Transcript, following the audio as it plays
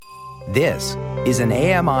This is an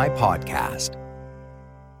AMI podcast.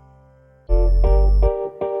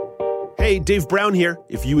 Hey, Dave Brown here.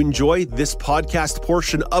 If you enjoy this podcast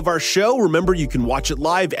portion of our show, remember you can watch it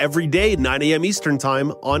live every day at 9 a.m. Eastern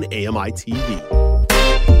Time on AMI TV.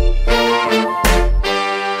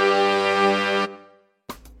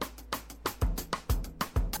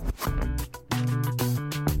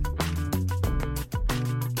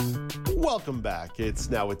 Welcome back. It's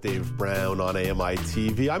Now with Dave Brown on AMI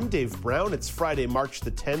TV. I'm Dave Brown. It's Friday, March the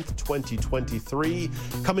 10th, 2023.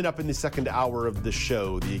 Coming up in the second hour of the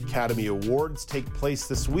show, the Academy Awards take place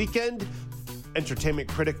this weekend. Entertainment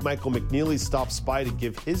critic Michael McNeely stops by to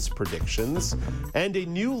give his predictions. And a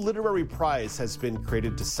new literary prize has been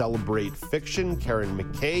created to celebrate fiction. Karen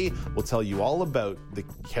McKay will tell you all about the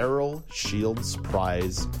Carol Shields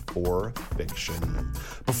Prize for Fiction.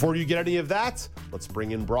 Before you get any of that, let's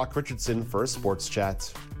bring in Brock Richardson for a sports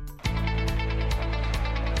chat.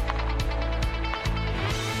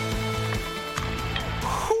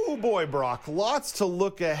 Boy, Brock, lots to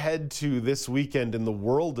look ahead to this weekend in the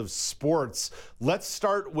world of sports. Let's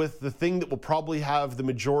start with the thing that will probably have the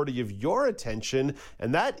majority of your attention,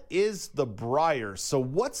 and that is the Brier. So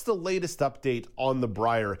what's the latest update on the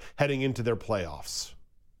Brier heading into their playoffs?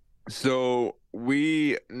 So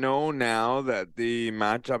we know now that the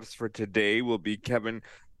matchups for today will be Kevin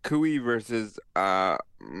Koe versus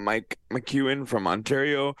Mike McEwen from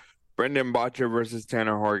Ontario, Brendan Bottcher versus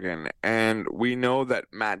Tanner Horgan. And we know that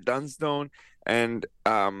Matt Dunstone and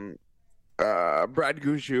Brad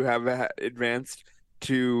Gushue have advanced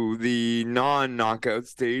to the non-knockout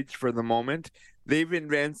stage for the moment. They've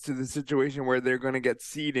advanced to the situation where they're going to get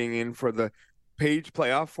seeding in for the Page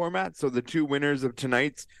playoff format. So the two winners of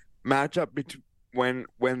tonight's matchup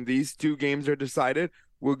when these two games are decided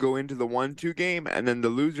will go into the 1-2 game, and then the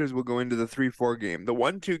losers will go into the 3-4 game. The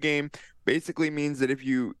 1-2 game basically means that if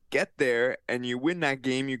you get there and you win that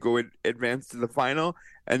game, you go advance to the final,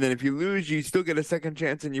 and then if you lose, you still get a second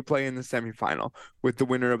chance and you play in the semifinal with the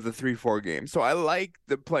winner of the 3-4 game. So I like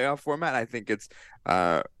the playoff format. I think it's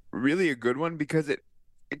really a good one because it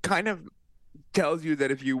kind of tells you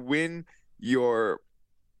that if you win your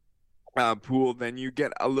pool, then you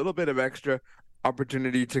get a little bit of extra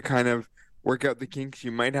opportunity to kind of work out the kinks.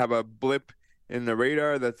 You might have a blip in the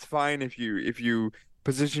radar. That's fine. If you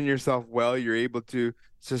position yourself well, you're able to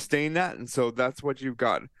sustain that. And so that's what you've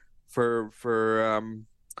got for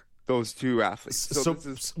those two athletes. So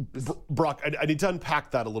Brock, I need to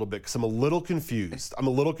unpack that a little bit because I'm a little confused.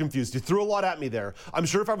 You threw a lot at me there. I'm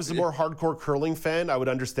sure if I was a more hardcore curling fan, I would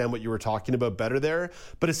understand what you were talking about better there.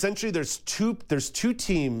 But essentially, there's two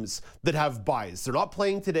teams that have buys. They're not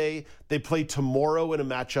playing today. They play tomorrow in a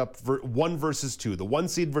matchup, 1 versus 2, the 1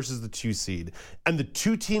 seed versus the 2 seed. And the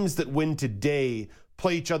two teams that win today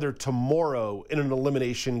play each other tomorrow in an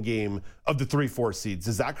elimination game of the 3-4 seeds.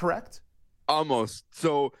 Is that correct? Almost.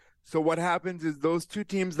 So what happens is those two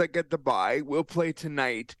teams that get the bye will play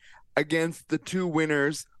tonight against the two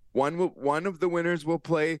winners. One of the winners will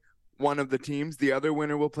play one of the teams. The other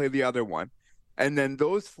winner will play the other one. And then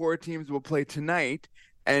those 4 teams will play tonight,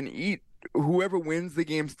 and whoever wins the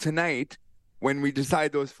games tonight, when we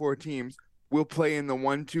decide those 4 teams, will play in the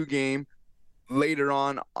 1-2 game later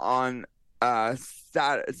on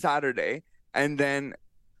Saturday. And then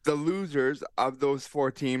the losers of those 4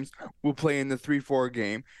 teams will play in the 3-4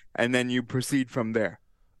 game, and then you proceed from there.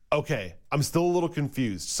 Okay, I'm still a little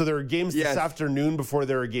confused. So there are games this afternoon before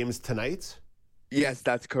there are games tonight? Yes,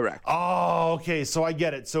 that's correct. Oh, okay, so I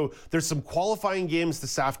get it. So there's some qualifying games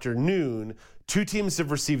this afternoon. 2 teams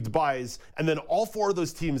have received buys, and then all 4 of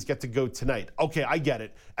those teams get to go tonight. Okay, I get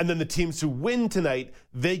it. And then the teams who win tonight,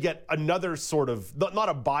 they get another sort of, not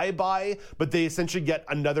a bye, but they essentially get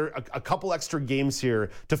a couple extra games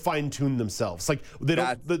here to fine-tune themselves. Like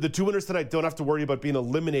the 2 winners tonight don't have to worry about being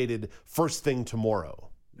eliminated first thing tomorrow.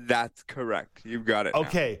 That's correct. You've got it.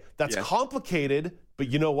 Okay, that's complicated, but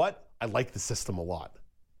you know what? I like the system a lot.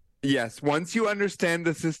 Yes, once you understand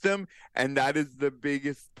the system, and that is the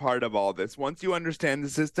biggest part of all this. Once you understand the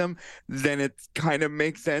system, then it kind of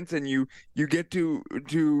makes sense, and you get to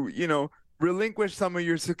relinquish some of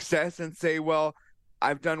your success and say, well,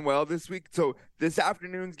 I've done well this week. So this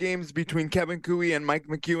afternoon's games between Kevin Koe and Mike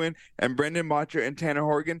McEwen and Brendan Bottcher and Tanner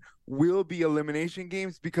Horgan will be elimination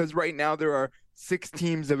games because right now there are 6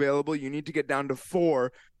 teams available. You need to get down to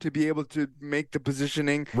 4 to be able to make the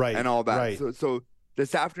positioning and all that. Right. So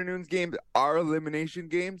this afternoon's games are elimination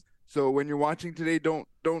games, So when you're watching today, don't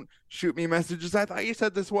shoot me messages. I thought you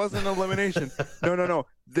said this wasn't elimination. No.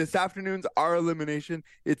 This afternoon's our elimination.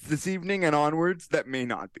 It's this evening and onwards that may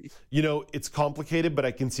not be. It's complicated, but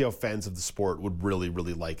I can see how fans of the sport would really,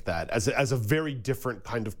 really like that as a very different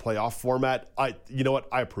kind of playoff format. I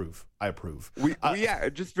approve. Yeah,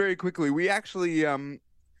 just very quickly, we actually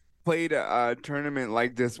played a tournament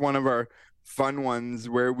like this, one of our fun ones,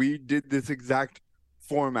 where we did this exact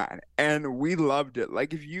format, and we loved it.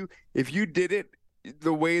 Like if you did it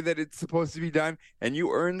the way that it's supposed to be done and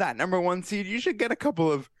you earn that number one seed, you should get a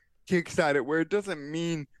couple of kicks at it where it doesn't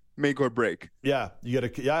mean make or break. Yeah,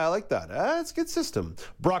 I like that. It's a good system.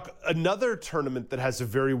 Brock, another tournament that has a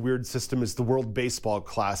very weird system is the World Baseball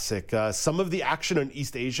Classic. Some of the action in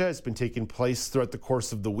East Asia has been taking place throughout the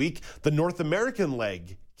course of the week. The North American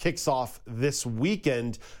leg kicks off this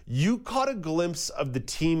weekend. You caught a glimpse of the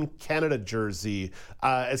Team Canada jersey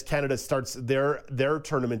as Canada starts their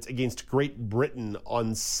tournament against Great Britain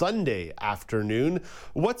on Sunday afternoon.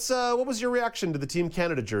 What was your reaction to the Team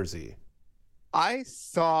Canada jersey? I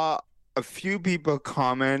saw a few people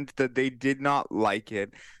comment that they did not like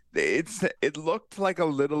it. It looked like a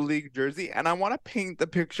Little League jersey, and I want to paint the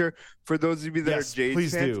picture for those of you that are Jays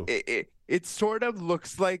please fans. Do. It sort of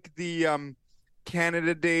looks like the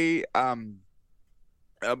Canada Day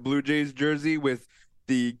Blue Jays jersey with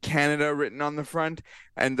the Canada written on the front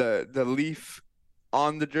and the leaf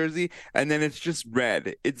on the jersey, and then it's just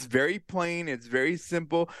red. It's very plain. It's very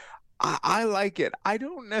simple. I like it. I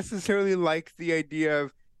don't necessarily like the idea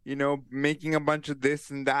of, making a bunch of this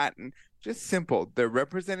and that, and just simple. They're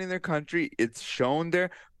representing their country. It's shown there,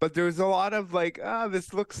 but there's a lot of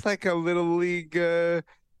this looks like a Little League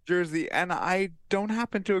jersey, and I don't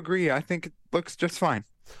happen to agree. I think it looks just fine.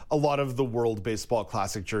 A lot of the World Baseball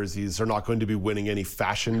Classic jerseys are not going to be winning any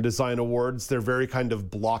fashion design awards. They're very kind of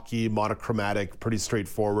blocky, monochromatic, pretty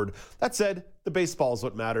straightforward. That said, the baseball is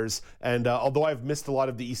what matters. And although I've missed a lot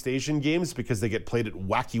of the East Asian games because they get played at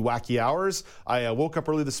wacky hours, I woke up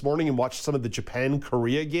early this morning and watched some of the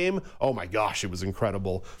Japan-Korea game. Oh my gosh, it was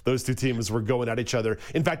incredible. Those two teams were going at each other.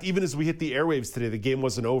 In fact, even as we hit the airwaves today, the game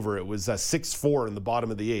wasn't over. It was 6-4 in the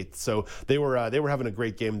bottom of the eighth. So they were having a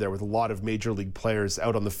great game there with a lot of major league players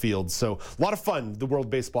out on the field. So a lot of fun, the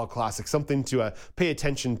World Baseball Classic, something to pay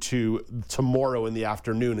attention to tomorrow in the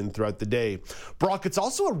afternoon and throughout the day. Brock, it's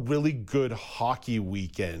also a really good hockey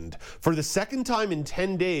weekend. For the second time in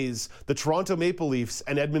 10 days, the Toronto Maple Leafs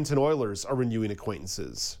and Edmonton Oilers are renewing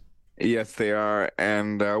acquaintances. Yes, they are,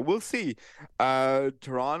 and we'll see.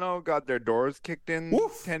 Toronto got their doors kicked in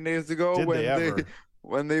 10 days ago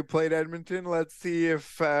when they played Edmonton. Let's see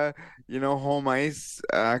if home ice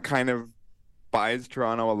kind of buys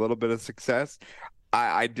Toronto a little bit of success.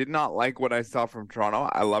 I did not like what I saw from Toronto.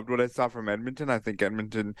 I loved what I saw from Edmonton. I think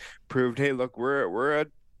Edmonton proved, hey, look, we're a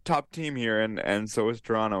top team here, and so is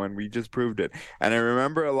Toronto, and we just proved it. And I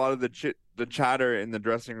remember a lot of the chatter in the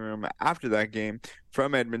dressing room after that game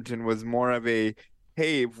from Edmonton was more of a,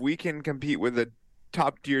 hey, if we can compete with a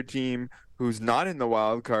top tier team who's not in the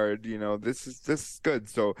wild card, this is good.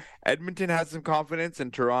 So Edmonton has some confidence,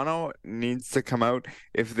 and Toronto needs to come out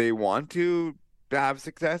if they want to have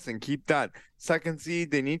success and keep that second seed.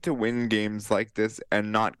 They need to win games like this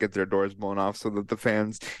and not get their doors blown off, so that the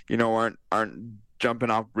fans, aren't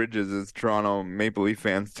jumping off bridges as Toronto Maple Leaf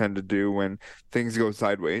fans tend to do when things go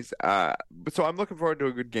sideways. So I'm looking forward to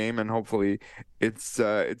a good game, and hopefully it's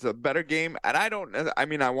a better game. And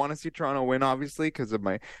I want to see Toronto win, obviously, because of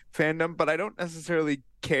my fandom, but I don't necessarily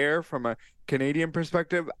care from a Canadian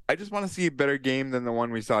perspective. I just want to see a better game than the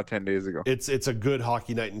one we saw 10 days ago. It's a good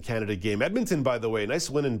hockey night in Canada game. Edmonton, by the way, nice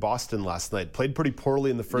win in Boston last night. Played pretty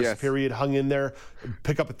poorly in the first period, hung in there,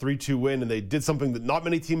 pick up a 3-2 win, and they did something that not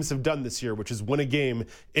many teams have done this year, which is win a game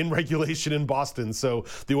in regulation in Boston. So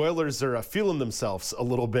the Oilers are feeling themselves a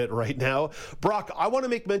little bit right now. Brock, I want to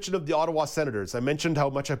make mention of the Ottawa Senators. I mentioned how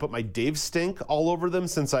much I put my Dave stink all over them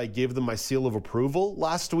since I gave them my seal of approval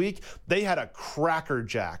last week. They had a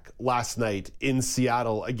crackerjack last night in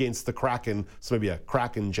Seattle against the Kraken, so maybe a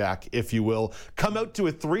Kraken Jack, if you will. Come out to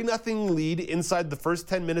a 3-0 lead inside the first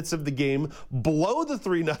 10 minutes of the game, blow the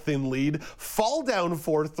 3-0 lead, fall down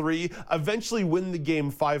 4-3, eventually win the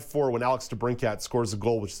game 5-4 when Alex DeBrincat scores a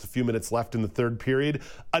goal with just a few minutes left in the third period.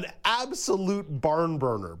 An absolute barn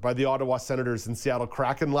burner by the Ottawa Senators and Seattle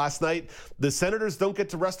Kraken last night. The Senators don't get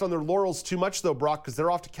to rest on their laurels too much, though, Brock, because they're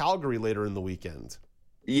off to Calgary later in the weekend.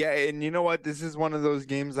 Yeah, and you know what? This is one of those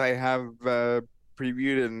games I have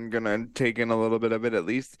previewed and going to take in a little bit of it at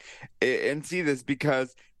least and see this,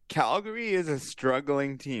 because Calgary is a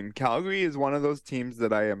struggling team. Calgary is one of those teams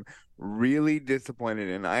that I am really disappointed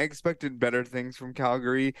in. I expected better things from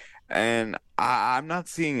Calgary, and I'm not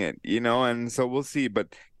seeing it, and so we'll see.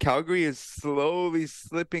 But Calgary is slowly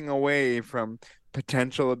slipping away from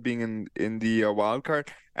potential of being in the wild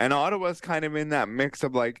card, and Ottawa's kind of in that mix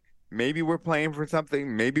of like, maybe we're playing for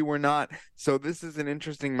something, maybe we're not. So this is an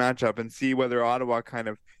interesting matchup, and see whether Ottawa kind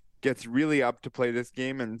of gets really up to play this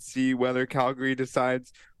game, and see whether Calgary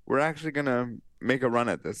decides we're actually going to make a run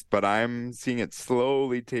at this. But I'm seeing it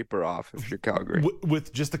slowly taper off if you're Calgary.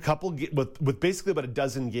 With just a couple, with basically about a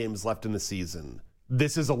dozen games left in the season,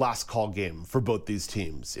 this is a last call game for both these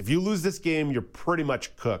teams. If you lose this game, you're pretty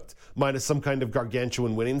much cooked, minus some kind of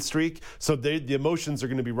gargantuan winning streak. So the emotions are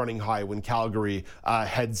going to be running high when Calgary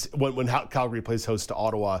when Calgary plays host to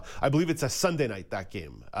Ottawa. I believe it's a Sunday night, that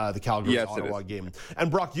game, the Calgary-Ottawa game. And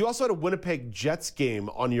Brock, you also had a Winnipeg Jets game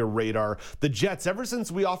on your radar. The Jets, ever since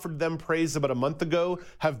we offered them praise about a month ago,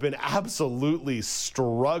 have been absolutely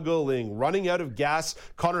struggling, running out of gas.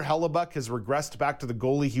 Connor Hellebuyck has regressed back to the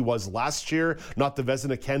goalie he was last year, not the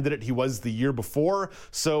Vezina candidate he was the year before.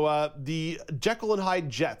 So the Jekyll and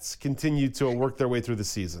Hyde Jets continue to work their way through the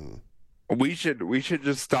season. We should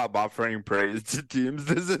just stop offering praise to teams.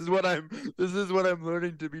 This is what I'm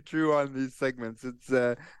learning to be true on these segments. It's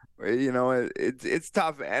it's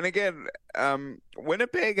tough. And again,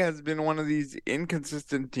 Winnipeg has been one of these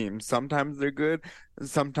inconsistent teams. Sometimes they're good,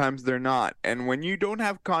 sometimes they're not. And when you don't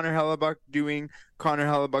have Connor Hellebuyck doing Connor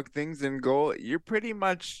Hellebuyck things in goal, you're pretty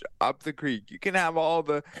much up the creek. You can have all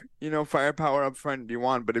the, firepower up front you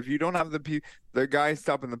want, but if you don't have the guy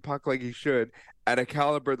stopping the puck like he should at a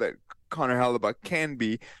caliber that Connor Hellebuyck can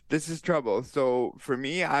be, this is trouble. So for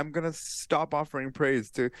me, I'm going to stop offering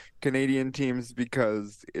praise to Canadian teams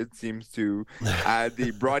because it seems to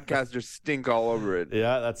the broadcasters stink all over it.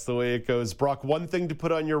 Yeah, that's the way it goes. Brock, one thing to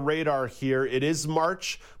put on your radar here. It is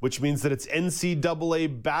March, which means that it's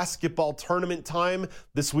NCAA basketball tournament time.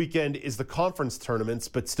 This weekend is the conference tournaments,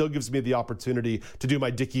 but still gives me the opportunity to do my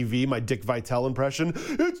Dickie V, my Dick Vitale impression.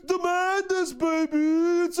 It's the madness,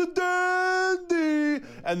 baby. It's a dandy.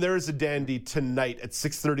 And there is a dandy tonight at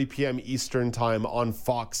 6:30 p.m. Eastern Time on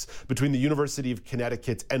Fox between the University of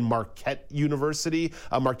Connecticut and Marquette University.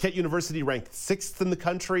 Marquette University ranked 6th in the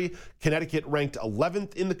country. Connecticut ranked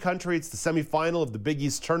 11th in the country. It's the semifinal of the Big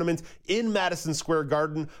East tournament in Madison Square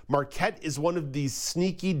Garden. Marquette is one of these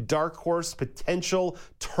sneaky dark horse potential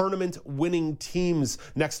tournament winning teams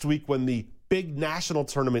next week when the big national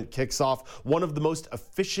tournament kicks off. One of the most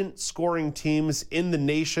efficient scoring teams in the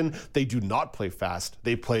nation. They do not play fast.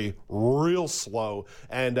 They play real slow.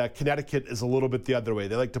 And Connecticut is a little bit the other way.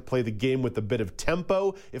 They like to play the game with a bit of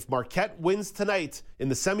tempo. If Marquette wins tonight in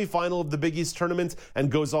the semifinal of the Big East tournament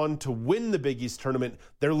and goes on to win the Big East tournament,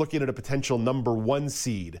 they're looking at a potential number 1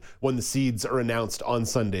 seed when the seeds are announced on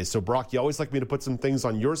Sunday. So Brock, you always like me to put some things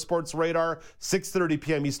on your sports radar. 6:30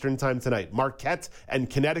 p.m. Eastern Time tonight. Marquette and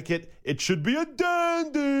Connecticut. It should be a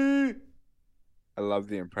dandy. I love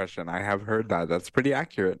the impression. I have heard that. That's pretty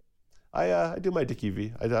accurate. I do my Dickie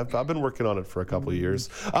V. I've been working on it for a couple of years.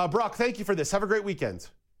 Brock, thank you for this. Have a great weekend.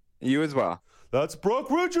 You as well. That's Brock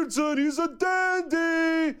Richardson. He's a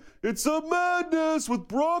dandy. It's a madness with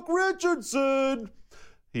Brock Richardson.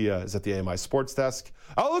 He is at the AMI Sports Desk.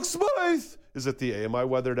 Alex Smythe is at the AMI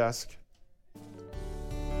Weather Desk.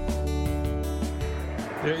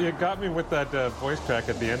 You got me with that voice track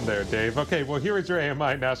at the end there, Dave. Okay, well, here is your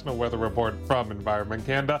AMI National Weather Report from Environment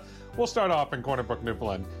Canada. We'll start off in Corner Brook,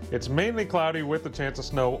 Newfoundland. It's mainly cloudy with a chance of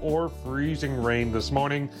snow or freezing rain this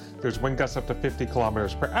morning. There's wind gusts up to 50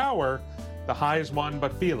 kilometers per hour. The high is 1,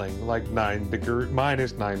 but feeling like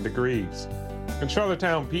minus 9 degrees. In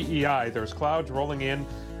Charlottetown, PEI, there's clouds rolling in.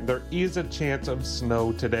 There is a chance of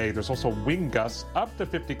snow today. There's also wind gusts up to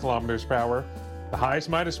 50 kilometers per hour. The high is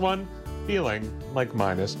minus 1. Feeling like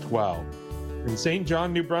minus 12. In St.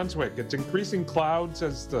 John, New Brunswick, it's increasing clouds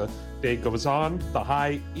as the day goes on. The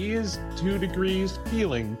high is 2 degrees,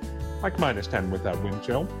 feeling like minus 10 with that wind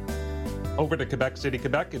chill. Over to Quebec City,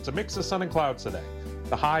 Quebec, it's a mix of sun and clouds today.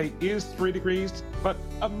 The high is 3 degrees, but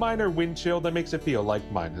a minor wind chill that makes it feel like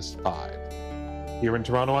minus 5. Here in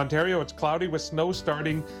Toronto, Ontario, it's cloudy with snow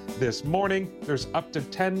starting this morning. There's up to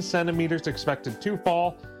 10 centimeters expected to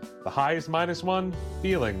fall. The high is minus 1,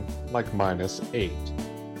 feeling like minus 8.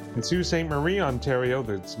 In Sault Ste. Marie, Ontario,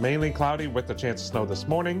 it's mainly cloudy with a chance of snow this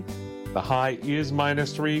morning. The high is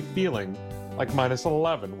minus 3, feeling like minus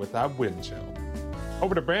 11 with that wind chill.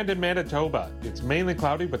 Over to Brandon, Manitoba, it's mainly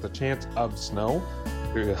cloudy with a chance of snow.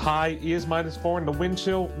 The high is minus 4 and the wind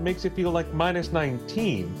chill makes it feel like minus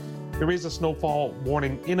 19. There is a snowfall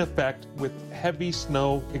warning in effect with heavy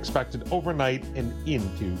snow expected overnight and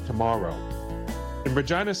into tomorrow. In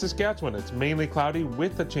Regina, Saskatchewan, it's mainly cloudy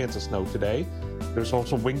with a chance of snow today. There's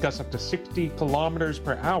also wind gusts up to 60 kilometers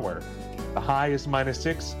per hour. The high is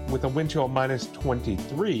 -6 with a wind chill of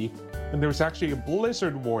 -23. And there's actually a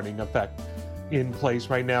blizzard warning effect in place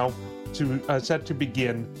right now set to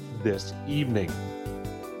begin this evening.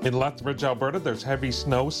 In Lethbridge, Alberta, there's heavy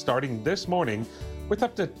snow starting this morning with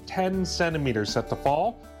up to 10 centimeters set to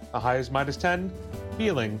fall. The high is -10,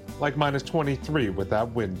 feeling like -23 with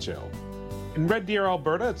that wind chill. In Red Deer,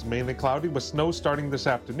 Alberta, it's mainly cloudy with snow starting this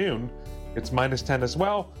afternoon. It's -10 as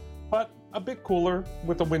well, but a bit cooler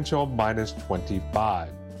with a wind chill of -25.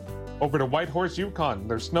 Over to Whitehorse, Yukon,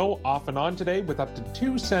 there's snow off and on today with up to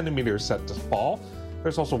 2 centimeters set to fall.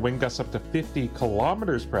 There's also wind gusts up to 50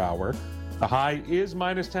 kilometers per hour. The high is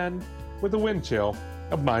 -10 with a wind chill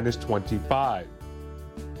of -25.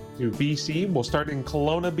 To BC, we'll start in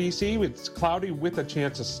Kelowna, BC. It's cloudy with a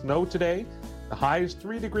chance of snow today. The high is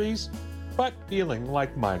 3 degrees, but feeling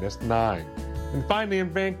like -9. And finally in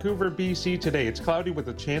Vancouver, BC today, it's cloudy with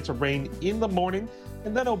a chance of rain in the morning,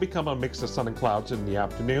 and then it'll become a mix of sun and clouds in the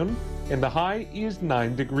afternoon, and the high is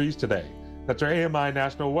 9 degrees today. That's our AMI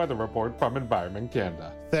National Weather Report from Environment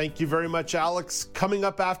Canada. Thank you very much, Alex. Coming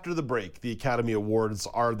up after the break, the Academy Awards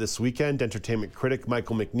are this weekend. Entertainment critic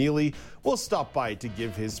Michael McNeely will stop by to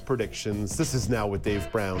give his predictions. This is Now with Dave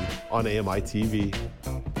Brown on AMI TV.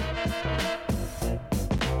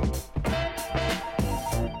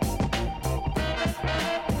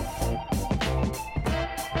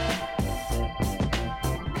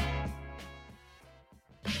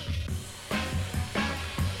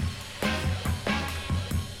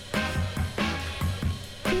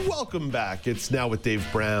 Welcome back. It's Now with Dave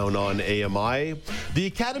Brown on AMI. The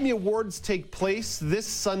Academy Awards take place this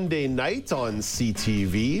Sunday night on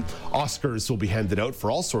CTV. Oscars will be handed out for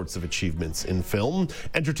all sorts of achievements in film.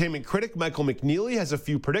 Entertainment critic Michael McNeely has a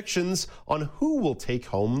few predictions on who will take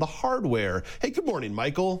home the hardware. Hey, good morning,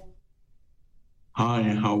 Michael. Hi,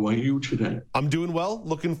 how are you today? I'm doing well.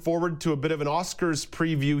 Looking forward to a bit of an Oscars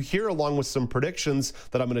preview here, along with some predictions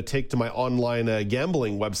that I'm going to take to my online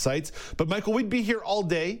gambling websites. But Michael, we'd be here all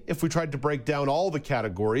day if we tried to break down all the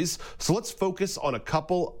categories. So let's focus on a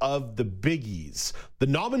couple of the biggies. The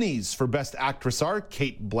nominees for Best Actress are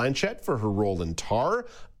Cate Blanchett for her role in Tar,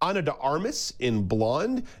 Ana de Armas in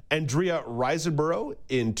Blonde, Andrea Riseborough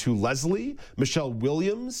in To Leslie, Michelle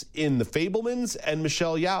Williams in The Fabelmans, and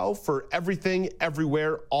Michelle Yeoh for Everything,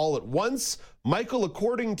 Everywhere, All at Once. Michael,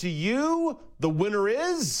 according to you, the winner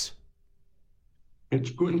is? It's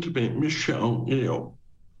going to be Michelle Yeoh.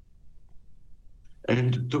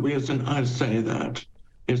 And the reason I say that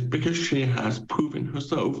is because she has proven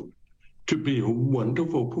herself to be a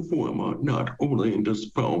wonderful performer, not only in this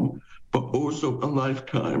film, but also a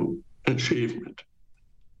lifetime achievement.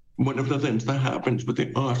 One of the things that happens with the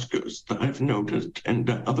Oscars that I've noticed and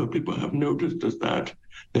that other people have noticed is that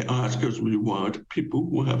the Oscars reward people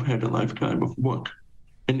who have had a lifetime of work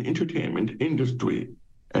in the entertainment industry.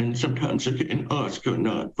 And sometimes you get an Oscar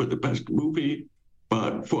not for the best movie,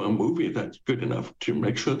 but for a movie that's good enough to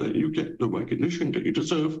make sure that you get the recognition that you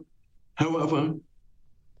deserve. However,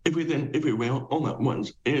 Everything, Everywhere, All at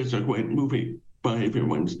Once is a great movie by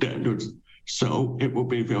everyone's standards. So it will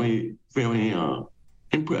be very, very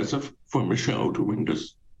impressive for Michelle to win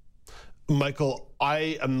this. Michael,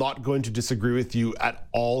 I am not going to disagree with you at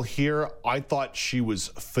all here. I thought she was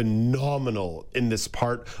phenomenal in this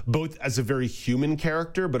part, both as a very human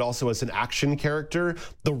character, but also as an action character.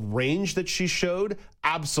 The range that she showed,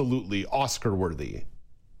 absolutely Oscar-worthy.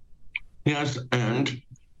 Yes, and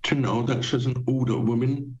to know that she's an older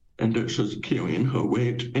woman and that she's carrying her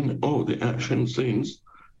weight in all the action scenes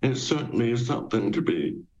is certainly something to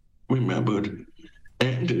be remembered.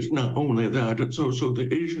 And it's not only that, it's also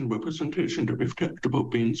the Asian representation that we've talked about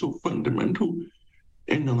being so fundamental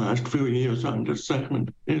in the last few years on this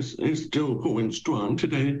segment is still going strong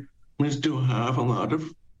today. We still have a lot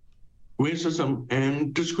of racism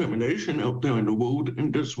and discrimination out there in the world,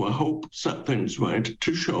 and this will help set things right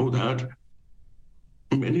to show that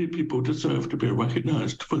many people deserve to be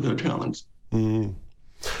recognized for their talents.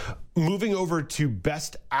 Moving over to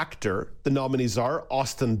Best Actor, the nominees are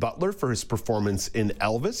Austin Butler for his performance in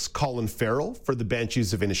Elvis, Colin Farrell for The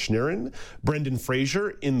Banshees of Inisherin, Brendan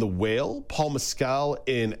Fraser in The Whale, Paul Mescal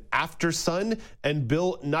in Aftersun, and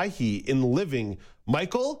Bill Nighy in Living.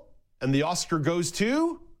 Michael, and the Oscar goes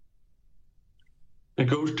to? It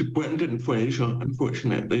goes to Brendan Fraser,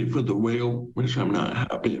 unfortunately, for The Whale, which I'm not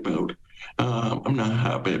happy about. I'm not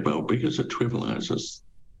happy about because it trivializes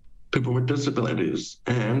people with disabilities,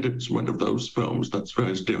 and it's one of those films that's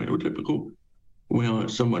very stereotypical, where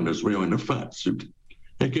someone is wearing a fat suit.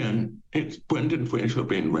 again, it's Brendan Fraser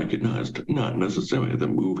being recognized, not necessarily the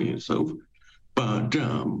movie itself, but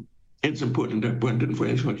it's important that Brendan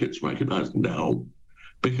Fraser gets recognized now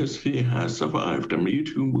because he has survived a Me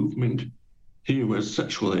Too movement. He was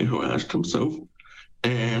sexually harassed himself,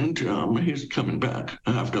 and he's coming back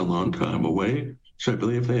after a long time away. So I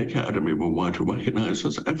believe the Academy will want to recognize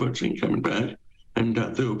his efforts in coming back, and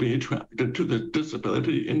that they'll be attracted to the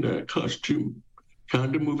disability in the costume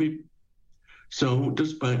kind of movie. So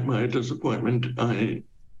despite my disappointment, I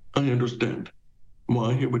understand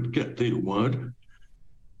why he would get the award.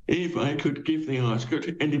 If I could give the Oscar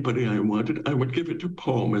to anybody I wanted, I would give it to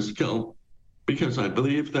Paul Mescal, because I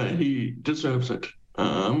believe that he deserves it.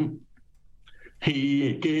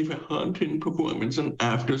 He gave a haunting performance in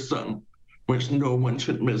After Sun, which no one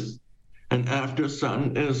should miss. And After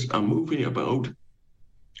Sun is a movie about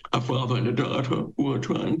a father and a daughter who are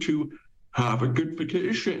trying to have a good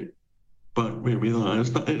vacation, but we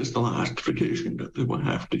realize that it's the last vacation that they will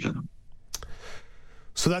have together.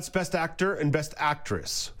 So that's Best Actor and Best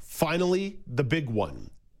Actress. Finally, the big one.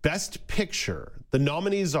 Best Picture. The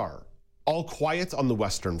nominees are All Quiet on the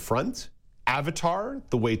Western Front, Avatar,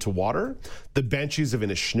 The Way to Water, The Banshees of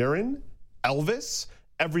Inisherin, Elvis,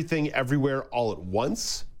 Everything Everywhere All at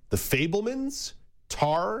Once, The Fabelmans,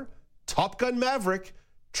 Tar, Top Gun Maverick,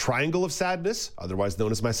 Triangle of Sadness, otherwise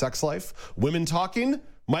known as My Sex Life, Women Talking.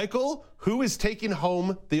 Michael, who is taking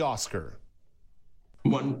home the Oscar?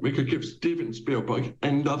 One, we could give Steven Spielberg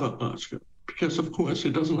another Oscar, because of course he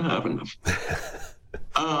doesn't have enough.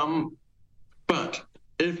 But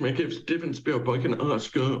if we give Steven Spielberg an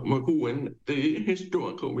Oscar, we're going the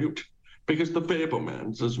historical route, because The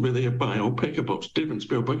Fabelmans is really a biopic about Steven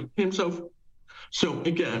Spielberg himself. So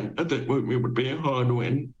again, I think we would be a hard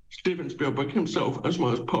win. Steven Spielberg himself, as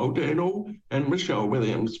well as Paul Dano and Michelle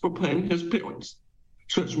Williams, for playing his parents.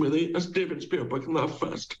 So it's really a Steven Spielberg love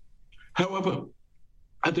fest. However,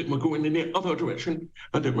 I think we're going in the other direction.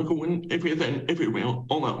 I think we're going Everything Everywhere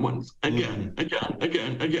All at Once. Again,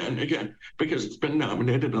 because it's been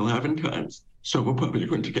nominated 11 times. So we're probably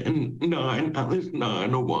going to get at least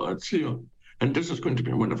nine awards here. And this is going to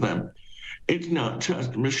be one of them. It's not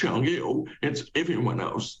just Michelle Yeoh, it's everyone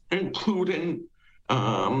else, including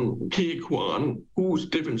Ke Quan, who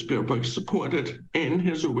Steven Spielberg supported in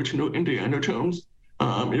his original Indiana Jones.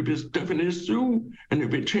 It was Stephanie Sue, and it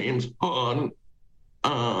was James Hahn.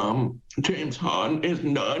 James Hahn is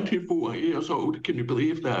 94 years old. Can you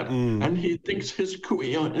believe that? And he thinks his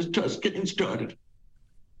career is just getting started.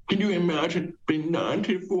 Can you imagine being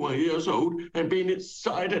 94 years old and being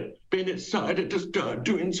excited to start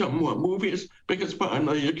doing some more movies because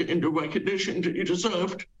finally you're getting the recognition that you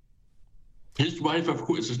deserved? His wife, of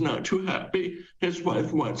course, is not too happy. His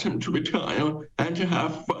wife wants him to retire and to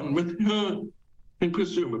have fun with her. And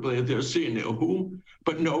presumably they're seeing their home.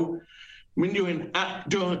 But no, when you're an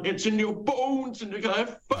actor, it's in your bones and you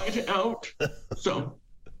gotta fight it out. So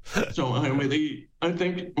I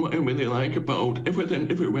think what I really like about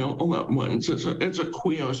Everything Everywhere All at Once is it's a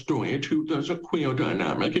queer story too. There's a queer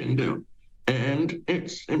dynamic in there. And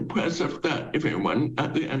it's impressive that everyone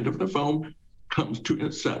at the end of the film comes to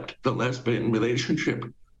accept the lesbian relationship,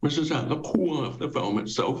 which is at the core of the film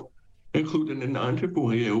itself, including the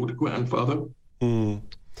 94-year-old grandfather.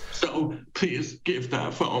 So please give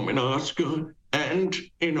that film an Oscar, and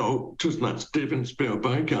just let Steven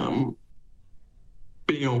Spielberg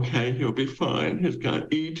be okay. He'll be fine. He's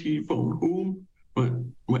got E.T. phone home, but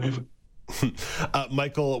whatever.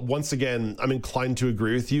 Michael, once again, I'm inclined to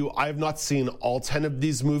agree with you. I have not seen all 10 of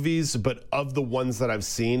these movies, but of the ones that I've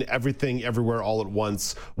seen, Everything Everywhere All at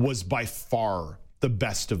Once was by far the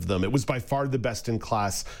best of them. It was by far the best in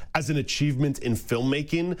class as an achievement in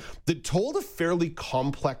filmmaking that told a fairly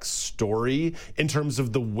complex story in terms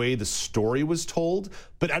of the way the story was told.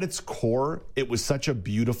 But at its core, it was such a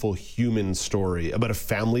beautiful human story about a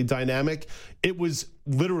family dynamic. It was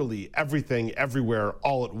literally everything, everywhere,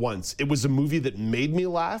 all at once. It was a movie that made me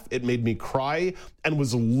laugh, it made me cry, and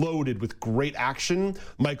was loaded with great action.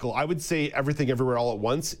 Michael, I would say Everything, Everywhere, All at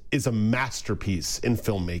Once is a masterpiece in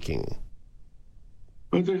filmmaking.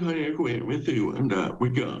 I think I agree with you in that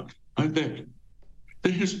regard. I think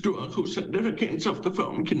the historical significance of the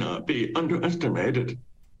film cannot be underestimated.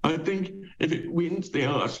 I think if it wins the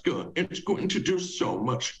Oscar, it's going to do so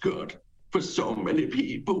much good for so many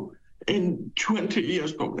people in 20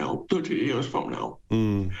 years from now, 30 years from now.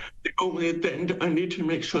 The only thing that I need to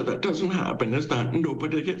make sure that doesn't happen is that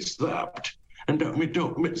nobody gets slapped, and that we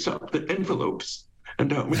don't mix up the envelopes,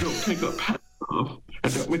 and that we don't take our pants off,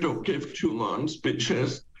 and that we don't give too long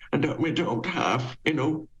speeches, and that we don't have,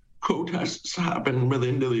 protests happen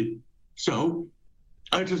willy-nilly. So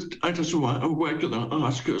I just want a regular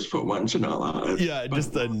Oscars for once in our lives. Yeah,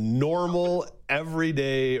 just a normal,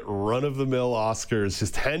 everyday, run-of-the-mill Oscars.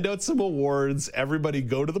 Just hand out some awards, everybody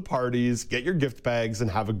go to the parties, get your gift bags,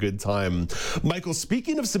 and have a good time. Michael,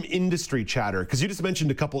 speaking of some industry chatter, because you just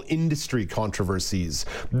mentioned a couple industry controversies,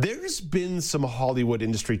 there's been some Hollywood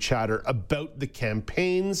industry chatter about the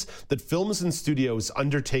campaigns that films and studios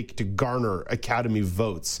undertake to garner Academy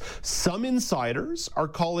votes. Some insiders are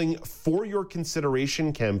calling For Your Consideration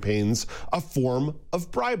campaigns a form of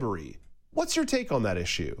bribery. What's your take on that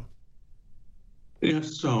issue?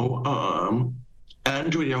 Yes, so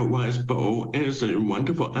Andrea Riseborough is a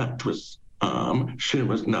wonderful actress. She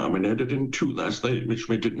was nominated in 2 last night, which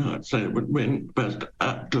we did not say would win Best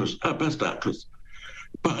Actress.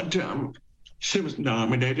 But she was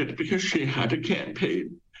nominated because she had a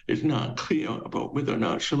campaign. It's not clear about whether or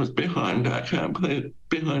not she was behind that campaign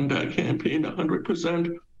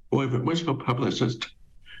 100%, or if it was her publicist.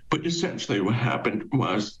 But essentially what happened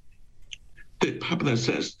was the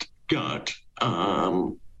publicist got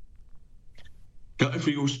a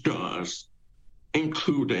few stars,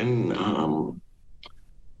 including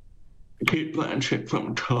Cate Blanchett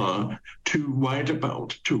from Tar, to write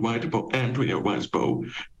about Andrea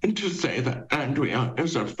Riseborough, and to say that Andrea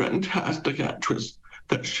is a fantastic actress,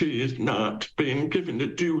 that she is not being given the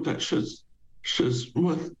due that she's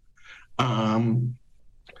worth.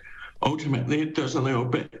 Ultimately, there's a little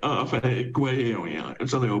bit of a gray area.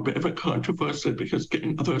 It's a little bit of a controversy because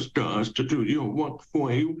getting other stars to do your work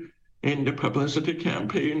for you in the publicity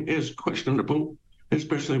campaign is questionable,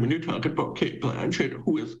 especially when you talk about Cate Blanchett,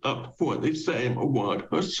 who is up for the same award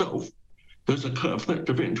herself. There's a conflict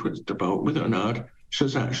of interest about whether or not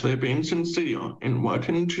she's actually being sincere in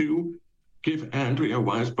wanting to give Andrea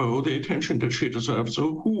Riseborough the attention that she deserves,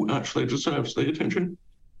 or who actually deserves the attention.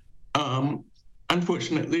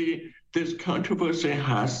 Unfortunately, this controversy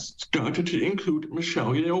has started to include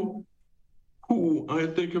Michelle Yeoh, who I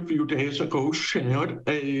think a few days ago shared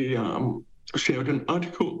an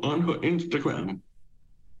article on her Instagram,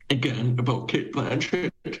 again about Cate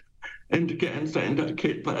Blanchett, and again saying that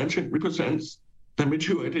Cate Blanchett represents the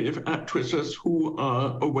majority of actresses who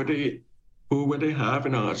already have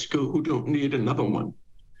an Oscar, who don't need another one.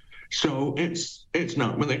 So it's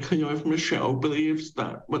not really clear if Michelle believes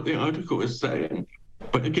that what the article is saying.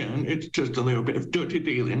 But again, it's just a little bit of dirty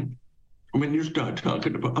dealing when you start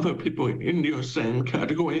talking about other people in your same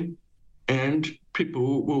category, and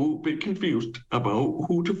people will be confused about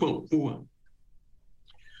who to vote for.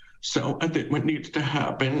 So I think what needs to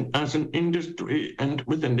happen as an industry and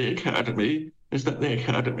within the Academy is that the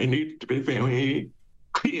Academy needs to be very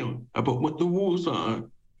clear about what the rules are,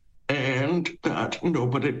 and that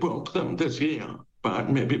nobody broke them this year, but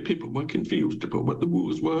maybe people were confused about what the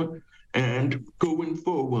rules were, and going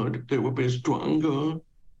forward, there will be stronger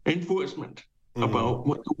enforcement about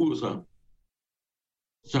what the rules are.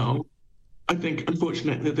 So I think,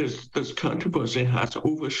 unfortunately, this controversy has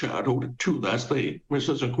overshadowed To Leslie, which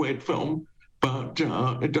is a great film, but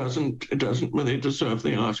it doesn't really deserve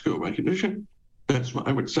the Oscar recognition. That's what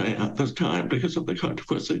I would say at this time because of the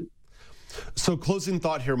controversy. So closing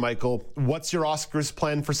thought here, Michael, what's your Oscars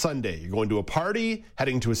plan for Sunday? You're going to a party,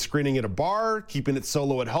 heading to a screening at a bar, keeping it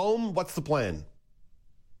solo at home? What's the plan?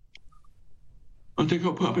 I think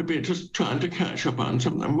I'll probably be just trying to catch up on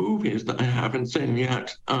some of the movies that I haven't seen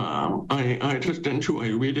yet. I just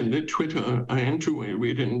enjoy reading the Twitter. I enjoy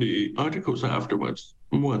reading the articles afterwards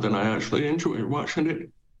more than I actually enjoy watching it.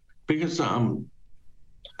 Because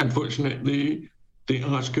unfortunately, the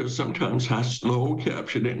Oscars sometimes has slow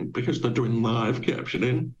captioning because they're doing live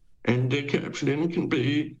captioning, and the captioning can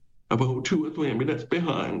be about 2 or 3 minutes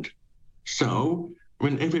behind. So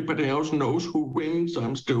when everybody else knows who wins,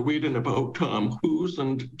 I'm still reading about Tom Cruise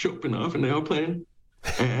and jumping off an airplane,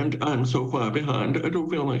 and I'm so far behind, I don't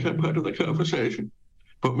feel like I'm part of the conversation.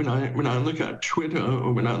 But when I look at Twitter,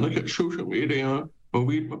 or when I look at social media, or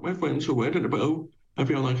read what my friends are writing about, I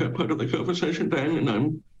feel like I'm part of the conversation then,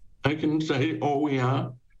 and I can say, oh yeah,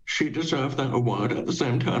 she deserved that award at the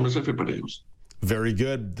same time as everybody else. Very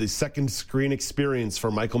good. The second screen experience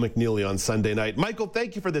for Michael McNeely on Sunday night. Michael,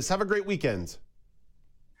 thank you for this. Have a great weekend.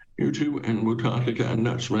 You too, and we'll talk again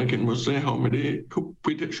next week, and we'll see how many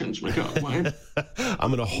predictions we got, right?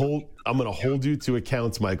 I'm gonna hold you to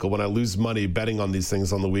account, Michael. When I lose money betting on these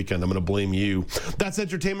things on the weekend, I'm gonna blame you. That's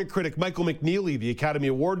entertainment critic Michael McNeely. The Academy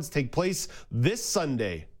Awards take place this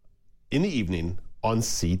Sunday in the evening on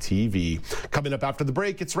CTV. Coming up after the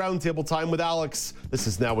break, it's Roundtable Time with Alex. This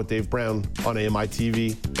is Now with Dave Brown on AMI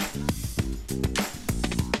TV.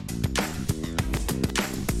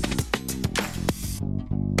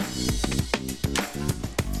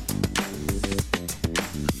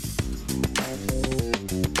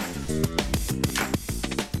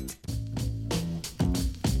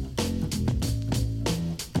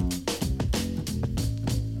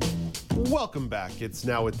 Welcome back. It's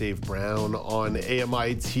Now with Dave Brown on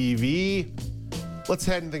AMI TV. Let's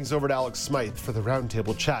hand things over to Alex Smythe for the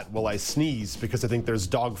roundtable chat while I sneeze because I think there's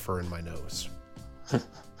dog fur in my nose.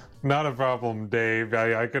 Not a problem, Dave.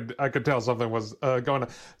 I could tell something was going on.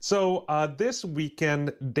 So this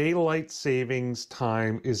weekend, daylight savings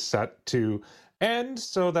time is set to end.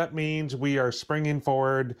 So that means we are springing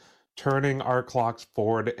forward, turning our clocks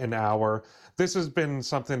forward an hour. This has been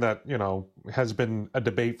something that, has been a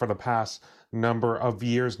debate for the past number of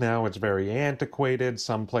years now. It's very antiquated.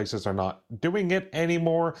 Some places are not doing it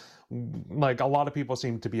anymore. Like, a lot of people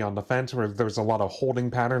seem to be on the fence where there's a lot of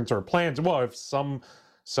holding patterns or plans. Well, if some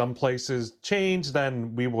places change,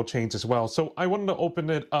 then we will change as well. So I wanted to open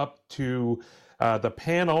it up to the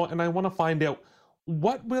panel, and I want to find out,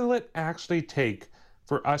 what will it actually take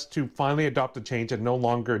for us to finally adopt a change and no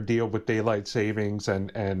longer deal with daylight savings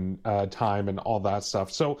and time and all that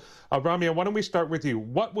stuff. So, Ramya, why don't we start with you?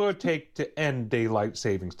 What will it take to end daylight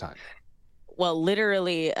savings time? Well,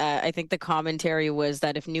 literally, I think the commentary was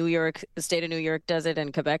that if the state of New York does it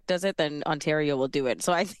and Quebec does it, then Ontario will do it.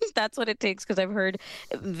 So I think that's what it takes, because I've heard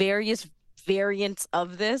various variants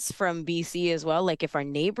of this from BC as well. Like, if our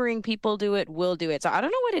neighboring people do it, we'll do it. So I don't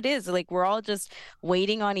know what it is. Like, we're all just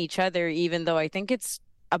waiting on each other, even though I think it's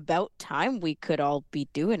about time we could all be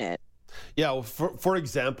doing it. Yeah, well, for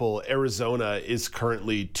example, Arizona is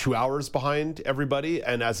currently 2 hours behind everybody,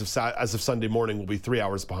 and as of Sunday morning, will be 3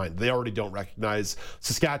 hours behind. They already don't recognize.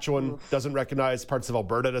 Saskatchewan doesn't recognize. Parts of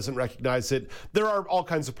Alberta doesn't recognize it. There are all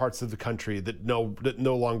kinds of parts of the country that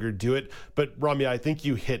no longer do it. But Ramya, I think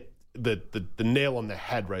you hit the nail on the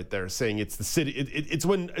head right there, saying it's the city. It's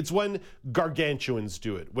when gargantuans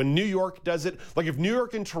do it. When New York does it, like if New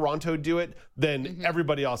York and Toronto do it, then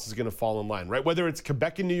everybody else is going to fall in line, right? Whether it's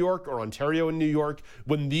Quebec and New York or Ontario and New York,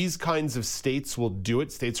 when these kinds of states will do it,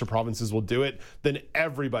 states or provinces will do it, then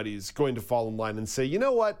everybody's going to fall in line and say, you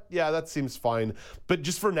know what? Yeah, that seems fine. But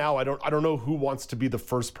just for now, I don't know who wants to be the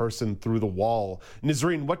first person through the wall.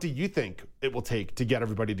 Nazreen, what do you think it will take to get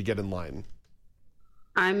everybody to get in line?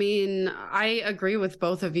 I mean, I agree with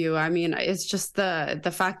both of you. I mean, it's just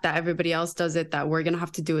the fact that everybody else does it, that we're going to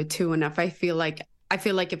have to do it too. And if I feel like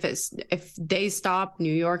if they stop,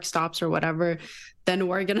 New York stops or whatever, then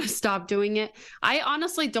we're going to stop doing it. I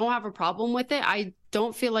honestly don't have a problem with it. I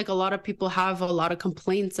don't feel like a lot of people have a lot of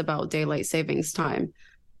complaints about daylight savings time.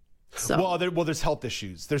 So. Well, there's health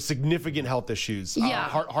issues. There's significant health issues. Yeah,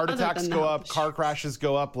 heart attacks go up, car crashes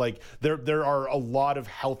go up. Like there are a lot of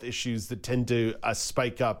health issues that tend to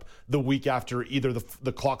spike up the week after either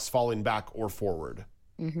the clock's falling back or forward.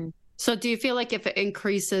 Mm-hmm. So do you feel like if it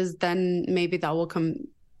increases, then maybe that will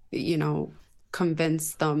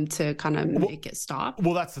convince them to kind of make it stop?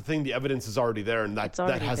 Well, that's the thing. The evidence is already there, and that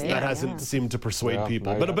hasn't seemed to persuade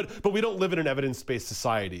people. But we don't live in an evidence-based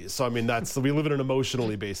society. So I mean, we live in an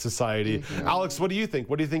emotionally based society. Mm-hmm. Alex, what do you think?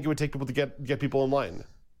 What do you think it would take people to get people in line?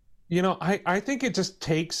 I think it just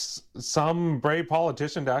takes some brave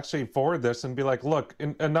politician to actually forward this and be like, look,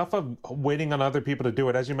 enough of waiting on other people to do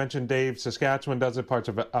it. As you mentioned, Dave, Saskatchewan does it. Parts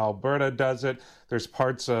of Alberta does it. There's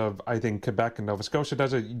parts of, I think, Quebec and Nova Scotia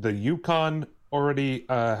does it. The Yukon already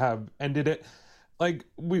have ended it. Like,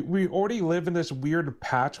 we already live in this weird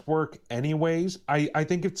patchwork anyways. I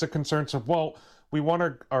think it's a concern of, well, we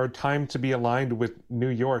want our time to be aligned with New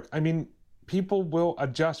York. I mean, people will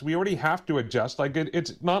adjust. We already have to adjust. Like,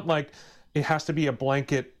 it's not like it has to be a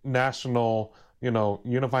blanket national,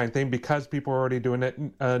 unifying thing because people are already doing it.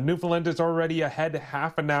 Newfoundland is already ahead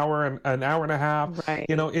half an hour and an hour and a half. Right.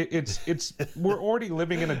 It's we're already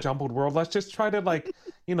living in a jumbled world. Let's just try to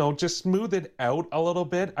just smooth it out a little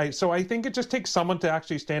bit. So I think it just takes someone to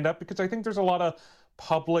actually stand up, because I think there's a lot of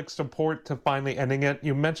public support to finally ending it.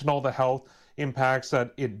 You mentioned all the health impacts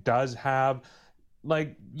that it does have.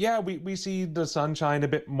 Like, yeah, we see the sunshine a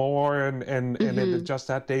bit more and it adjusts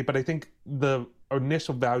that day, but I think the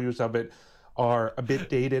initial values of it are a bit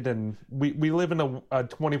dated, and we live in a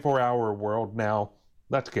 24-hour world now.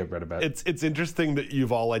 Let's get rid of it. It's interesting that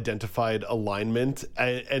you've all identified alignment,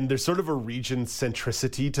 and there's sort of a region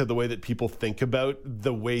centricity to the way that people think about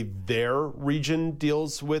the way their region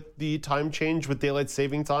deals with the time change, with daylight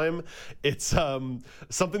saving time. It's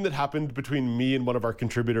something that happened between me and one of our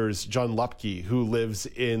contributors, John Lupke, who lives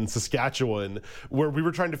in Saskatchewan, where we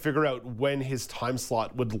were trying to figure out when his time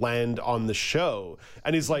slot would land on the show.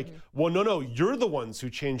 And he's like, well, no, you're the ones who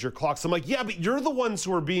change your clocks. I'm like, yeah, but you're the ones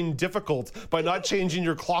who are being difficult by not changing changing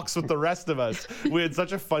your clocks with the rest of us. We had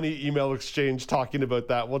such a funny email exchange talking about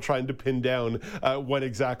that while trying to pin down when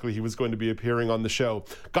exactly he was going to be appearing on the show.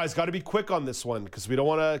 Guys, got to be quick on this one because we don't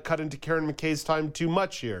want to cut into Karen McKay's time too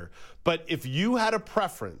much here. But if you had a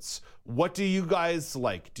preference, what do you guys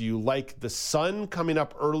like? Do you like the sun coming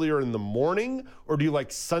up earlier in the morning, or do you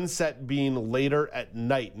like sunset being later at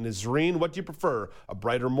night? Nazreen, what do you prefer, a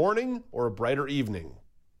brighter morning or a brighter evening?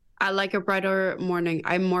 I like a brighter morning.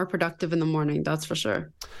 I'm more productive in the morning, that's for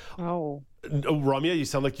sure. Oh. Ramya, you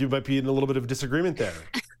sound like you might be in a little bit of disagreement there.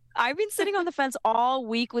 I've been sitting on the fence all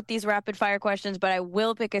week with these rapid fire questions, but I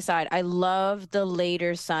will pick a side. I love the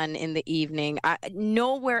later sun in the evening.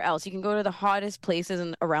 Nowhere else. You can go to the hottest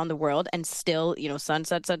places around the world and still,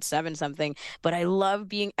 sunsets at 7 something. But I love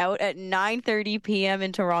being out at 9:30 p.m.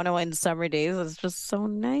 in Toronto in summer days. It's just so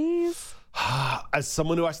nice. As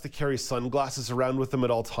someone who has to carry sunglasses around with them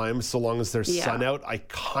at all times, so long as there's sun out, I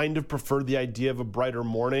kind of prefer the idea of a brighter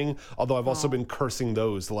morning, although I've also been cursing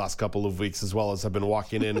those the last couple of weeks as well as I've been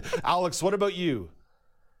walking in. Alex, what about you?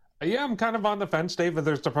 Yeah, I'm kind of on the fence, David.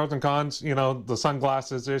 There's the pros and cons, the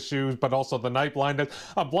sunglasses issues, but also the night blindness.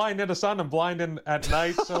 I'm blind in the sun, I'm blind at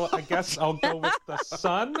night, so I guess I'll go with the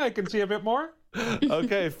sun. I can see a bit more.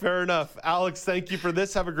 Okay, fair enough. Alex, thank you for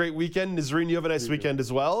this. Have a great weekend. Nazreen, you have a nice weekend as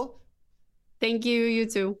well. Thank you. You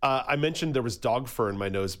too. I mentioned there was dog fur in my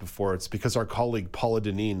nose before. It's because our colleague Paula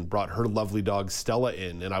Deneen brought her lovely dog Stella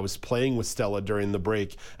in, and I was playing with Stella during the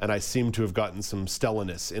break, and I seem to have gotten some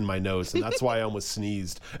Stella-ness in my nose, and that's why I almost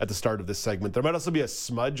sneezed at the start of this segment. There might also be a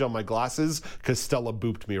smudge on my glasses because Stella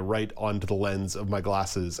booped me right onto the lens of my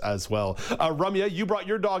glasses as well. Ramya, you brought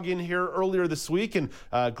your dog in here earlier this week, and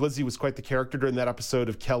Glizzy was quite the character during that episode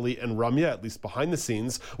of Kelly and Ramya, at least behind the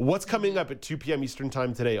scenes. What's coming up at 2 p.m. Eastern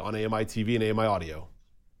Time today on AMI TV and AMI Audio?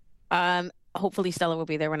 Hopefully Stella will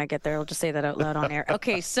be there when I get there. I'll just say that out loud on air.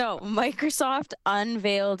 Okay, so Microsoft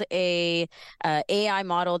unveiled a AI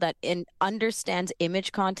model that understands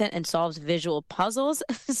image content and solves visual puzzles.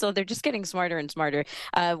 So they're just getting smarter and smarter.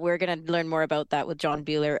 We're going to learn more about that with John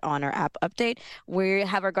Bueller on our app update. We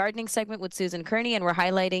have our gardening segment with Susan Kearney, and we're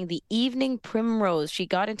highlighting the evening primrose. She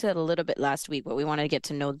got into it a little bit last week, but we wanted to get